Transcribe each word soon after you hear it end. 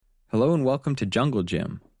Hello and welcome to Jungle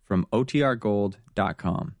Gym from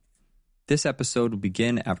OTRGold.com. This episode will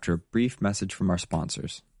begin after a brief message from our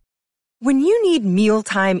sponsors. When you need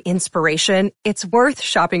mealtime inspiration, it's worth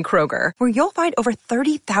shopping Kroger, where you'll find over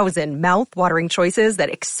 30,000 mouth-watering choices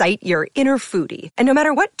that excite your inner foodie. And no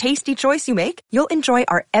matter what tasty choice you make, you'll enjoy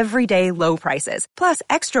our everyday low prices, plus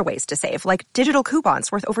extra ways to save, like digital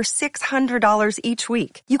coupons worth over $600 each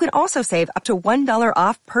week. You can also save up to $1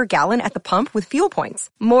 off per gallon at the pump with fuel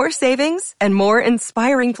points. More savings and more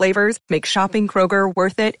inspiring flavors make shopping Kroger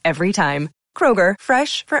worth it every time. Kroger,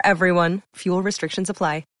 fresh for everyone. Fuel restrictions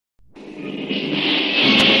apply.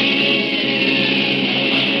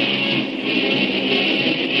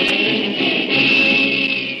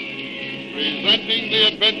 Presenting the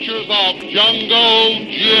adventures of Jungle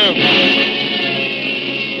Jim.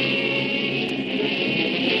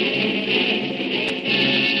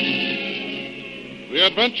 The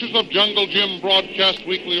Adventures of Jungle Jim, broadcast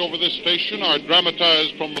weekly over this station, are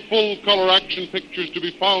dramatized from the full-color action pictures to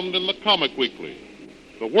be found in the Comic Weekly,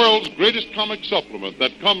 the world's greatest comic supplement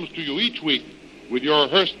that comes to you each week with your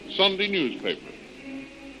Hearst Sunday newspaper.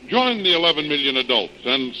 Join the 11 million adults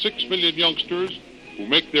and 6 million youngsters who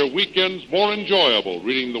make their weekends more enjoyable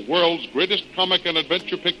reading the world's greatest comic and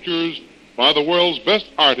adventure pictures by the world's best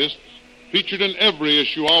artists featured in every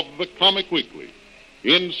issue of the Comic Weekly.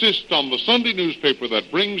 Insist on the Sunday newspaper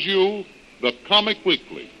that brings you the Comic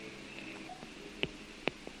Weekly.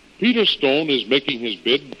 Peter Stone is making his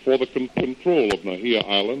bid for the control of Nahia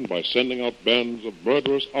Island by sending out bands of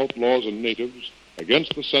murderous outlaws and natives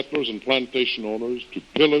against the settlers and plantation owners to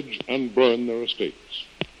pillage and burn their estates.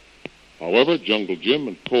 However, Jungle Jim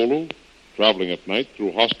and Kolu, traveling at night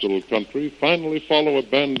through hostile country, finally follow a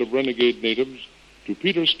band of renegade natives to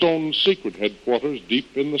Peter Stone's secret headquarters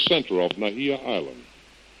deep in the center of Nahia Island.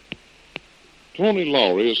 Tony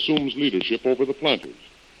Lowry assumes leadership over the planters,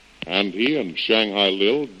 and he and Shanghai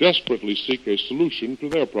Lil desperately seek a solution to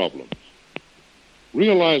their problems.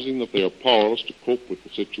 Realizing that they are powerless to cope with the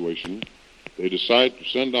situation, they decide to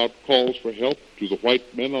send out calls for help to the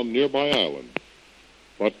white men on nearby islands.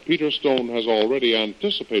 But Peter Stone has already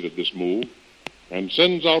anticipated this move and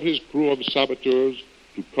sends out his crew of saboteurs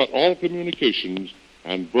to cut all communications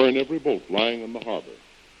and burn every boat lying in the harbor.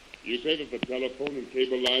 You say that the telephone and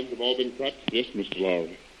cable lines have all been cut? Yes, Mr.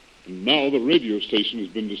 Lowry. And now the radio station has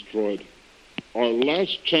been destroyed. Our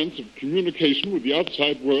last chance of communication with the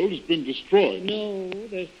outside world has been destroyed. No,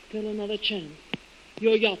 there's still another chance.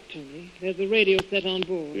 Your yacht, Tony. There's a radio set on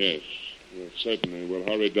board. Yes, certainly. We'll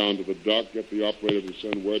hurry down to the dock, get the operator to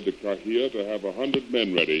send word to Kahia to have 100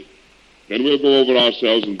 men ready. Then we'll go over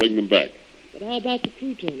ourselves and bring them back. But how about the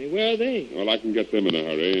crew, Tony? Where are they? Well, I can get them in a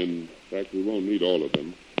hurry. In fact, we won't need all of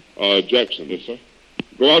them. Jackson. Yes, sir?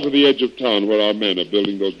 Go out to the edge of town where our men are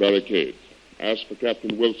building those barricades. Ask for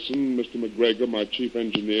Captain Wilson, Mr. McGregor, my chief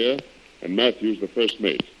engineer, and Matthews, the first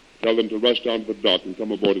mate. Tell them to rush down to the dock and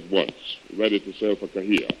come aboard at once, ready to sail for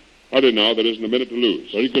Kahia. Hurry now, there isn't a minute to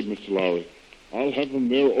lose. Very good, Mr. Lowry. I'll have them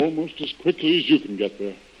there almost as quickly as you can get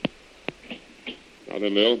there. Now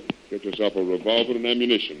then, Lil, get yourself a revolver and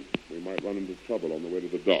ammunition. We might run into trouble on the way to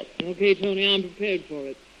the dock. Okay, Tony, I'm prepared for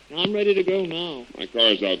it. I'm ready to go now. My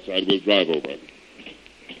car's outside. We'll drive over.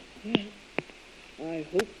 Well, I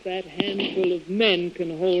hope that handful of men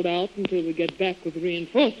can hold out until we get back with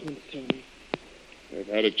reinforcements, Tony. They've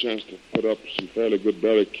had a chance to put up some fairly good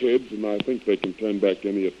barricades, and I think they can turn back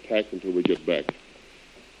any attack until we get back.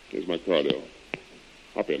 Here's my car, Lil.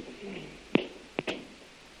 Hop in.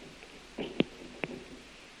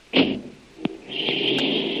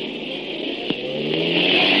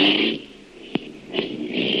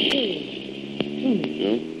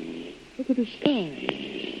 Look at the sky.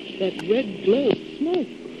 That red glow of smoke.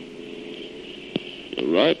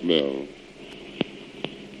 You're right, Mel.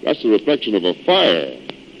 That's the reflection of a fire.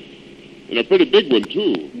 And a pretty big one,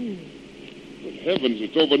 too. Good heavens,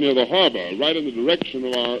 it's over near the harbor, right in the direction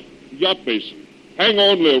of our yacht basin. Hang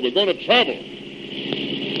on, Lil. We're going to travel.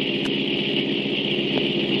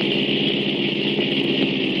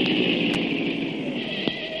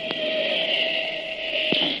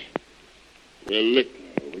 We're licked.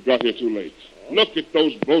 We got here too late. Look at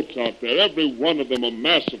those boats out there. Every one of them a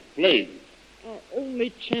mass of flames. Our only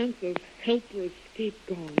chance of help or escape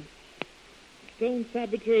gone. Stone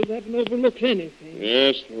saboteurs haven't overlooked anything.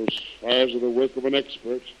 Yes, those fires are the work of an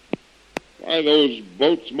expert. Why, those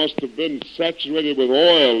boats must have been saturated with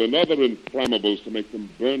oil and other inflammables to make them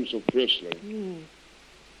burn so fiercely.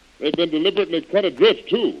 They've been deliberately cut adrift,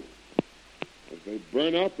 too. As they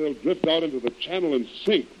burn out, they'll drift out into the channel and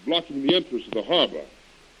sink, blocking the entrance to the harbor.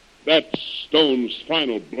 That's Stone's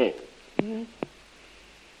final blow. Well,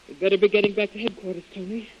 we'd better be getting back to headquarters,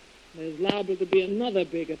 Tony. There's liable to be another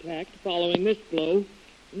big attack following this blow,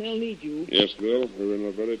 and they'll need you. Yes, Bill. We're in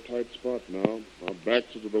a very tight spot now. Our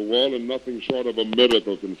backs are to the wall, and nothing short of a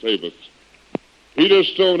miracle can save us. Peter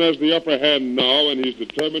Stone has the upper hand now, and he's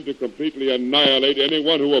determined to completely annihilate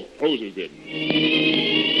anyone who opposes him.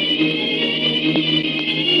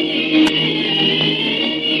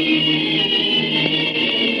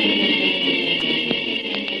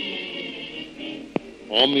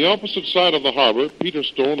 On the opposite side of the harbor, Peter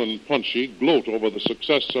Stone and Punchy gloat over the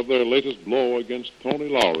success of their latest blow against Tony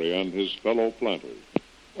Lowry and his fellow planters.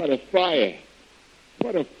 What a fire.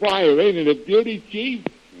 What a fire. Ain't it a beauty, Chief?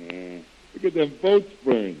 Look at them boats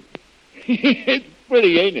burn. It's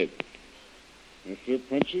pretty, ain't it? Yes, sir,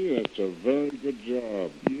 Punchy. That's a very good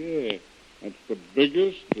job. Yeah. That's the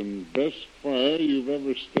biggest and best fire you've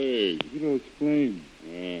ever staged. You don't explain.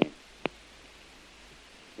 Yeah.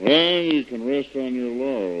 Well, you can rest on your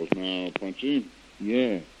laurels now, Punchy.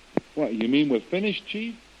 Yeah. What, you mean we're finished,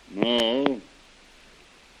 Chief? No.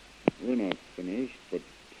 We're not finished, but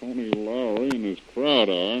Tony Lowry and his crowd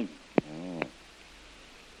are. Oh.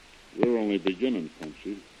 We're only beginning,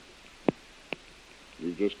 Punchy.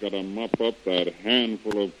 We've just got to mop up that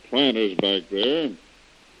handful of planters back there.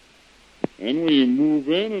 Then we move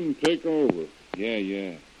in and take over.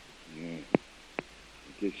 Yeah. I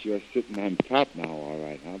guess you're sitting on top now, all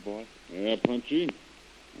right, huh, boss? Yeah, Punchy.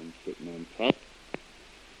 I'm sitting on top.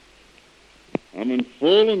 I'm in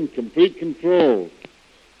full and complete control.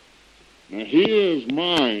 Now, here's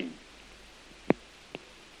mine.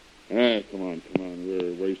 Come on.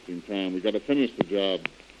 We're wasting time. We got to finish the job.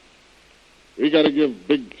 We got to give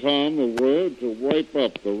Big Tom the word to wipe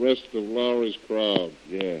up the rest of Lowry's crowd.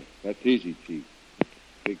 Yeah, that's easy, Chief.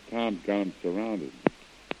 Big Tom's got him surrounded.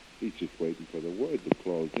 He's just waiting for the word to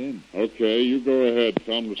close in. Okay, you go ahead.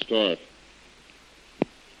 Tell him to start.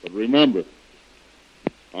 But remember,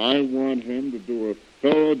 I want him to do a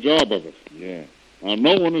thorough job of it. Yeah. Now,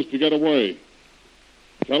 no one is to get away.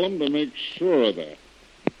 Tell him to make sure of that.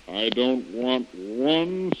 I don't want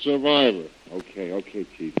one survivor. Okay,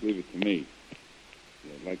 Chief. Leave it to me.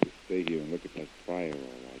 Yeah, I'd like to stay here and look at that fire, all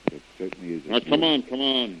right. That certainly is. Now, come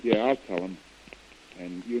on. Yeah, I'll tell him.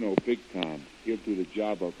 And, Big Tom, he'll do the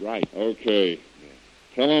job up right. Okay. Yeah.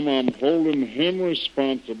 Tell him I'm holding him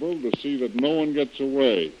responsible to see that no one gets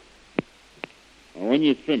away. Now, when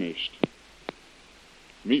you're finished,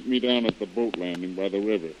 meet me down at the boat landing by the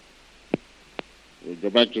river. We'll go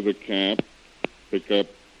back to the camp, pick up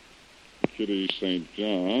Kitty St.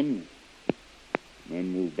 John,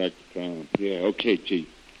 then move back to town. Yeah, okay, Chief.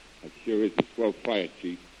 That sure is a swell fire,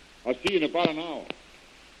 Chief. I'll see you in about an hour.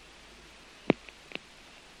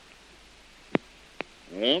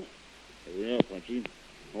 Well, here we are, Punchy.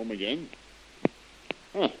 Home again.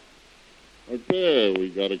 Look there, we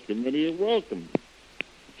got a committee of welcome.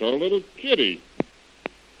 It's our little Kitty.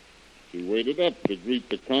 She waited up to greet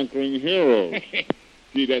the conquering hero.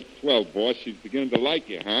 Gee, that's swell, boss. She's beginning to like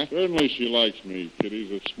you, huh? Certainly she likes me.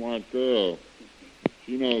 Kitty's a smart girl.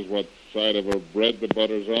 She knows what side of her bread the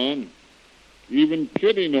butter's on. Even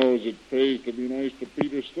Kitty knows it pays to be nice to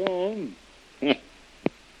Peter Stone.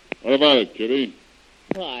 What about it, Kitty?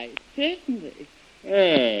 Why, certainly.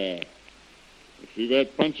 Yeah. You see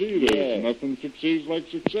that, Punchy? There's Yeah. nothing succeeds like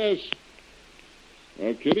success.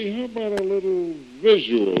 Well, Kitty, how about a little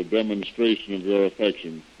visual demonstration of your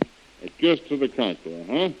affection? A kiss to the conqueror,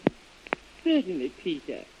 huh? Certainly,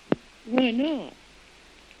 Peter. Why not?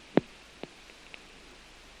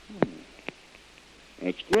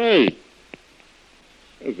 That's great.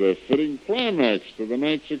 There's a fitting climax to the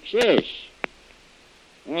night's success.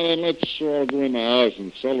 Now then, let's all go in the house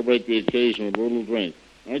and celebrate the occasion with a little drink.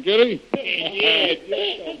 Huh, Kitty?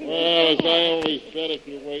 Well, as I always said, if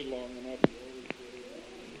you wait long enough,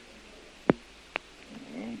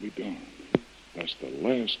 I'll be darned. That's the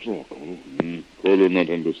last straw, Colo. Colo not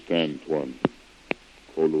understand, Tuan.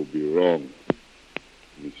 Colo be wrong.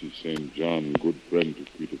 Mrs. St. John, good friend to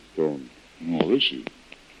Peter Stone. Oh, is she?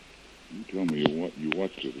 You tell me you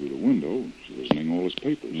watched her through the window. She was reading all his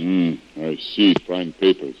papers. I see fine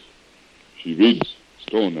papers. She reads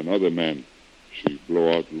Stone, another man. She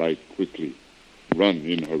blow out light quickly. Run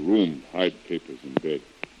in her room, hide papers in bed.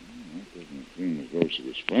 That doesn't seem as though she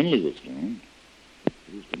was friendly with Stone.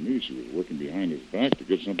 Seems to me she was working behind his back to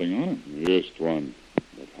get something on him. Yes, Tuan.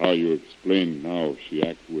 But how you explain now she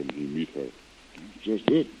act when he meet her? That's just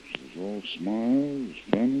it. She's all smiles,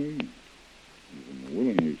 friendly, even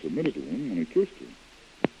willingly submitted to him when he kissed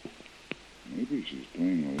her. Maybe she's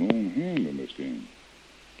playing a lone hand in this game.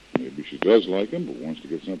 Maybe she does like him, but wants to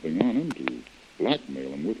get something on him to blackmail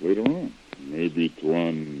him with later on. Maybe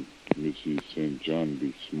Tuan, Mrs. St. John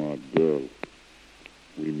be smart girl.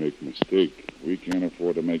 We make mistake. We can't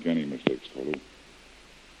afford to make any mistakes, Kolo.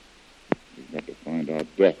 We've got to find out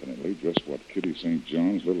definitely just what Kitty St.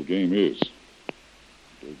 John's little game is.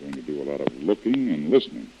 We're going to do a lot of looking and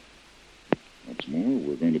listening. What's more,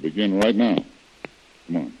 we're going to begin right now.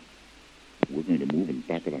 Come on. We're going to move in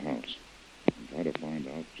back of the house and try to find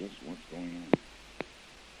out just what's going on.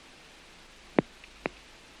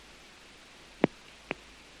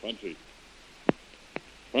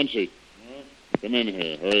 Punchy. Huh? Come in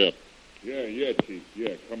here. Hurry up. Yeah, Chief.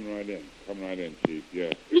 Yeah, come right in, Chief.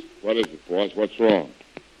 Yeah. What is it, boss? What's wrong?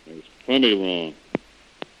 There's plenty wrong.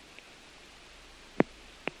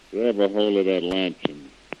 Grab a hold of that lamp,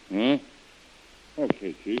 Jim. Huh?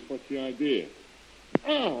 Okay, Chief. What's the idea?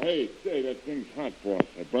 Oh, hey, say, that thing's hot, boss.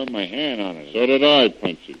 I burned my hand on it. So did I,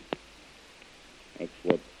 Punchy. That's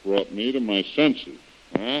what brought me to my senses.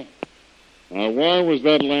 Huh? Now, why was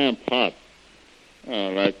that lamp hot?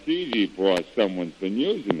 Oh, that's easy, boss. Someone's been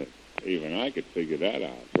using it. Even I could figure that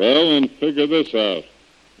out. Well, then figure this out.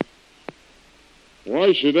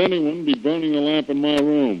 Why should anyone be burning a lamp in my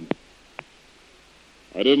room?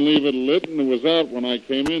 I didn't leave it lit, and it was out when I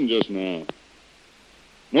came in just now.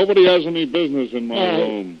 Nobody has any business in my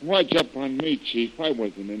room. Watch up on me, Chief. I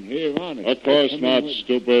wasn't in here, honest. Of course not,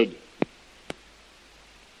 stupid.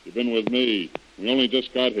 You've been with me. We only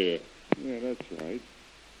just got here. Yeah, that's right.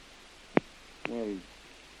 Well,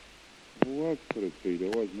 who else could it be? There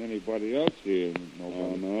wasn't anybody else here. Nobody.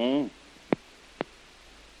 Oh, no?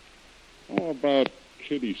 How about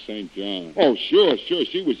Kitty St. John? Oh, sure.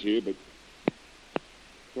 She was here, but...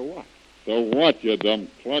 So what? So what, you dumb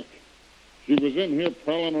cluck? She was in here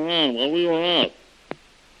prowling around while we were out.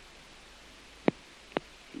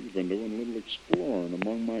 She's been doing a little exploring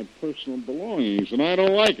among my personal belongings, and I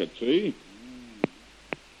don't like it, see?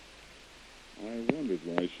 I wondered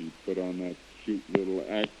why she put on that cute little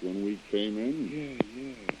act when we came in.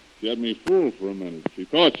 Yeah. She had me fooled for a minute. She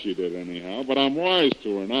thought she did anyhow, but I'm wise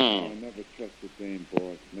to her now. I never trust the dame,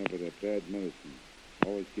 boss. Never. That bad medicine.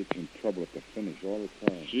 Always gets you in trouble at the finish all the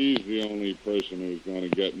time. She's the only person who's going to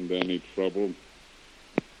get into any trouble.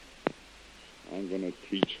 I'm going to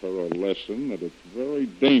teach her a lesson that it's very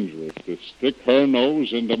dangerous to stick her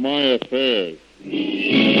nose into my affairs.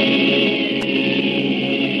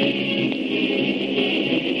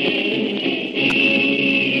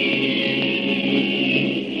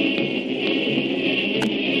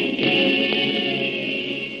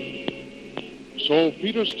 So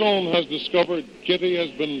Peter Stone has discovered Kitty has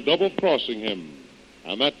been double-crossing him,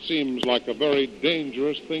 and that seems like a very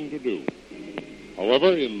dangerous thing to do.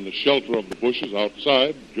 However, in the shelter of the bushes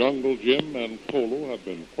outside, Jungle Jim and Kolo have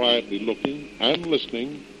been quietly looking and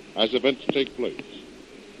listening as events take place.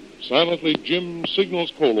 Silently, Jim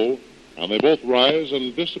signals Kolo, and they both rise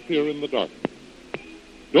and disappear in the darkness.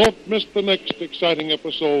 Don't miss the next exciting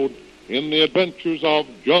episode in the adventures of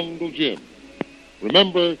Jungle Jim.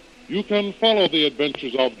 Remember, you can follow the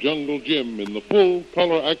adventures of Jungle Jim in the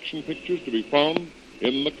full-color action pictures to be found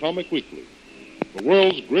in the Comic Weekly, the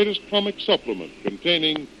world's greatest comic supplement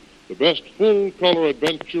containing the best full-color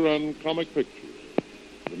adventure and comic pictures.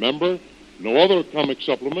 Remember, no other comic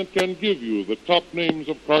supplement can give you the top names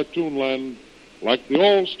of Cartoonland like the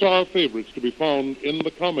all-star favorites to be found in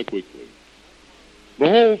the Comic Weekly. The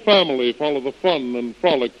whole family follow the fun and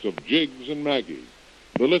frolics of Jiggs and Maggie,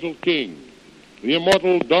 the Little King, the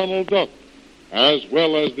immortal Donald Duck, as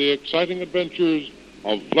well as the exciting adventures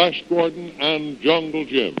of Flash Gordon and Jungle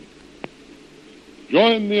Jim.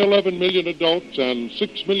 Join the 11 million adults and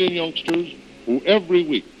 6 million youngsters who every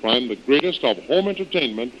week find the greatest of home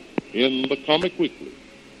entertainment in the Comic Weekly,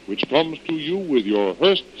 which comes to you with your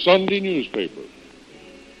Hearst Sunday newspaper.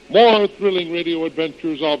 More thrilling radio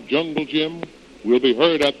adventures of Jungle Jim will be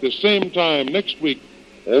heard at the same time next week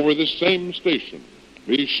over this same station.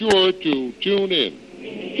 Be sure to tune in.